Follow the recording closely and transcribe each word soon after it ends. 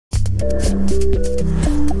Hi,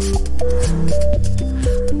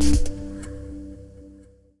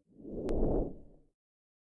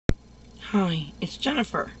 it's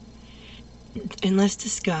Jennifer, and let's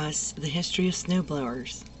discuss the history of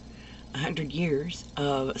snowblowers. 100 years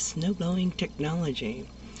of snowblowing technology.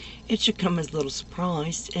 It should come as little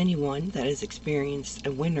surprise to anyone that has experienced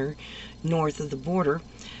a winter north of the border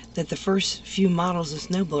that the first few models of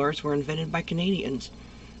snowblowers were invented by Canadians.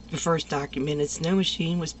 The first documented snow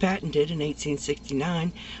machine was patented in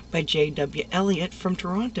 1869 by J.W. Elliott from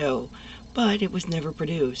Toronto, but it was never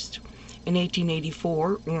produced. In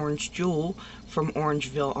 1884, Orange Jewel from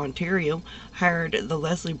Orangeville, Ontario, hired the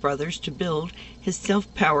Leslie brothers to build his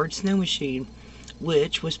self-powered snow machine,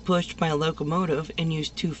 which was pushed by a locomotive and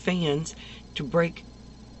used 2 fans to break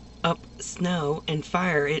up snow and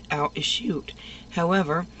fire it out a chute.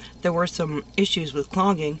 However, there were some issues with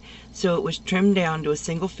clogging, so it was trimmed down to a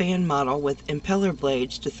single fan model with impeller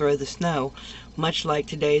blades to throw the snow, much like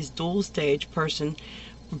today's dual-stage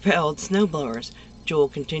person-propelled snowblowers. Joel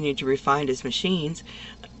continued to refine his machines,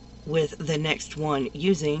 with the next one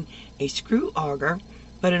using a screw auger,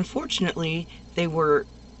 but unfortunately they were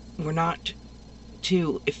not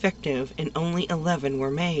too effective, and only 11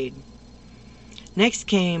 were made. Next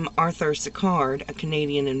came Arthur Sicard, a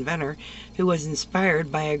Canadian inventor who was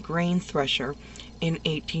inspired by a grain thresher in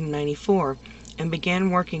 1894 and began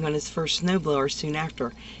working on his first snowblower soon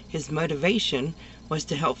after. His motivation was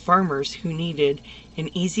to help farmers who needed an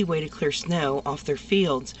easy way to clear snow off their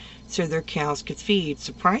fields so their cows could feed.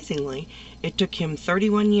 Surprisingly, it took him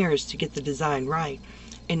 31 years to get the design right.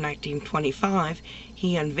 In 1925,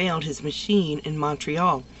 he unveiled his machine in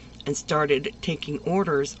Montreal and started taking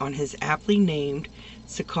orders on his aptly named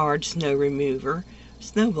Sicard Snow Remover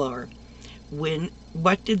snowblower.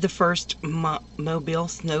 What did the first mobile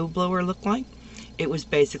snowblower look like? It was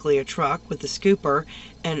basically a truck with a scooper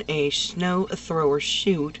and a snow thrower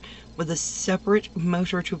chute with a separate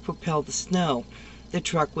motor to propel the snow. The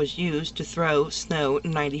truck was used to throw snow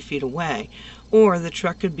 90 feet away, or the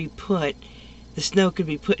snow could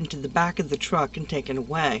be put into the back of the truck and taken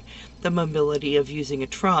away. The mobility of using a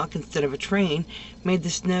truck instead of a train made the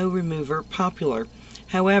snow remover popular.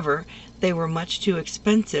 However, they were much too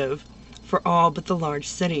expensive for all but the large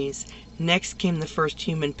cities. Next came the first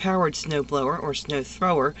human-powered snowblower, or snow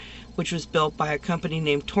thrower, which was built by a company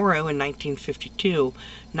named Trower in 1952.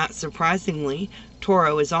 Not surprisingly,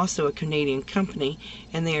 Trower is also a Canadian company,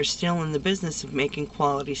 and they are still in the business of making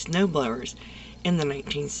quality snowblowers. In the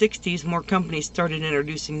 1960s, more companies started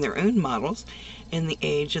introducing their own models, and the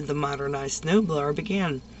age of the modernized snowblower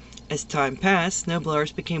began. As time passed,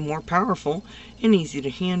 snowblowers became more powerful and easy to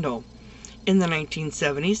handle. In the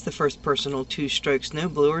 1970s, the first personal 2-stroke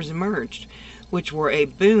snowblowers emerged, which were a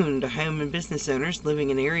boon to home and business owners living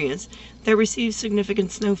in areas that received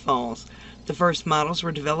significant snowfalls. The first models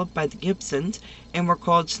were developed by the Gibsons and were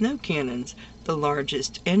called snow cannons. The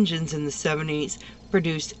largest engines in the 70s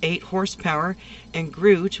produced 8 horsepower and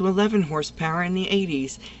grew to 11 horsepower in the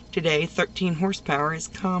 80s. Today, 13 horsepower is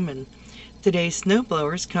common. Today's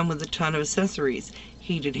snowblowers come with a ton of accessories: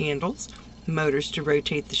 heated handles, motors to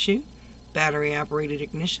rotate the chute, battery-operated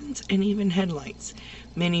ignitions, and even headlights.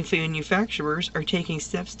 Many manufacturers are taking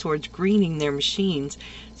steps towards greening their machines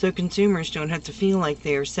so consumers don't have to feel like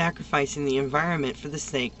they are sacrificing the environment for the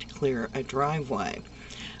sake to clear a driveway.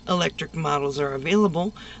 Electric models are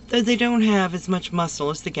available, though they don't have as much muscle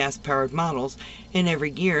as the gas-powered models, and every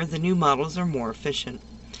year the new models are more efficient.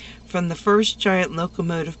 From the first giant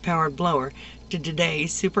locomotive-powered blower to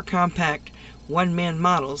today's super compact one-man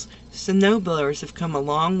models, snowblowers have come a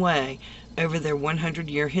long way over their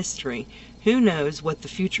 100-year history. Who knows what the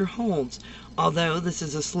future holds? Although this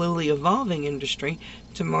is a slowly evolving industry,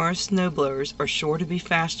 tomorrow's snowblowers are sure to be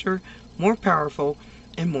faster, more powerful,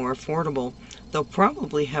 and more affordable. They'll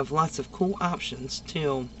probably have lots of cool options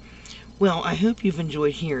too. Well, I hope you've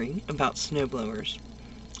enjoyed hearing about snowblowers.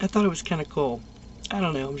 I thought it was kind of cool. I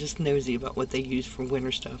don't know, I'm just nosy about what they use for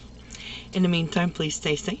winter stuff. In the meantime, please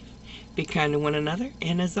stay safe, be kind to one another,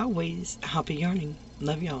 and as always, happy yarning.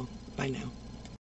 Love y'all. Bye now.